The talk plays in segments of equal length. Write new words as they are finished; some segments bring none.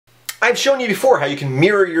I've shown you before how you can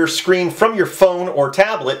mirror your screen from your phone or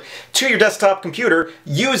tablet to your desktop computer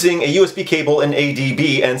using a USB cable, an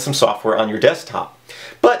ADB, and some software on your desktop.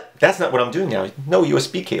 But that's not what I'm doing now. No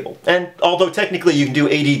USB cable. And although technically you can do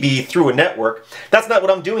ADB through a network, that's not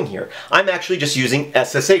what I'm doing here. I'm actually just using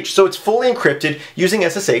SSH. So it's fully encrypted using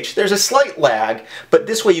SSH. There's a slight lag, but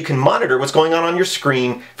this way you can monitor what's going on your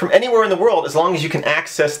screen from anywhere in the world as long as you can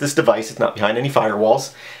access this device. It's not behind any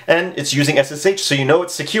firewalls, and it's using SSH, so you know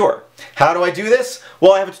it's secure. How do I do this?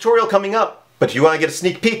 Well, I have a tutorial coming up. But if you want to get a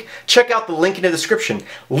sneak peek, check out the link in the description.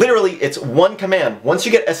 Literally, it's one command. Once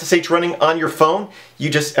you get SSH running on your phone,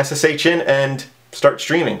 you just SSH in and start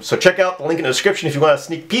streaming. So check out the link in the description if you want a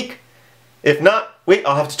sneak peek. If not, wait,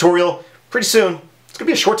 I'll have a tutorial pretty soon. It's going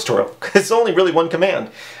to be a short tutorial because it's only really one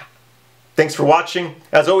command. Thanks for watching.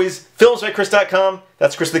 As always, filmsbychris.com.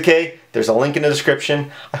 That's Chris with a K. There's a link in the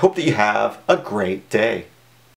description. I hope that you have a great day.